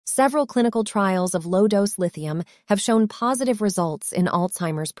Several clinical trials of low-dose lithium have shown positive results in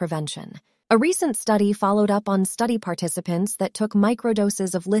Alzheimer's prevention. A recent study followed up on study participants that took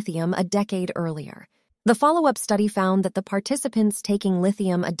microdoses of lithium a decade earlier. The follow-up study found that the participants taking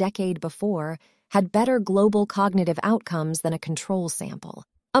lithium a decade before had better global cognitive outcomes than a control sample.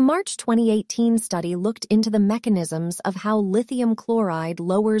 A March 2018 study looked into the mechanisms of how lithium chloride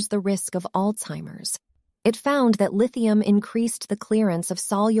lowers the risk of Alzheimer's. It found that lithium increased the clearance of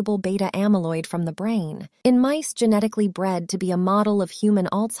soluble beta amyloid from the brain. In mice genetically bred to be a model of human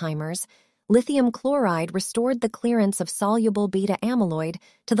Alzheimer's, lithium chloride restored the clearance of soluble beta amyloid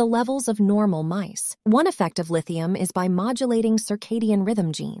to the levels of normal mice. One effect of lithium is by modulating circadian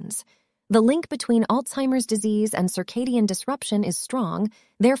rhythm genes. The link between Alzheimer's disease and circadian disruption is strong,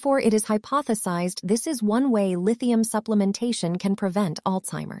 therefore it is hypothesized this is one way lithium supplementation can prevent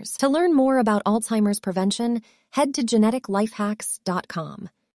Alzheimer's. To learn more about Alzheimer's prevention, head to geneticlifehacks.com.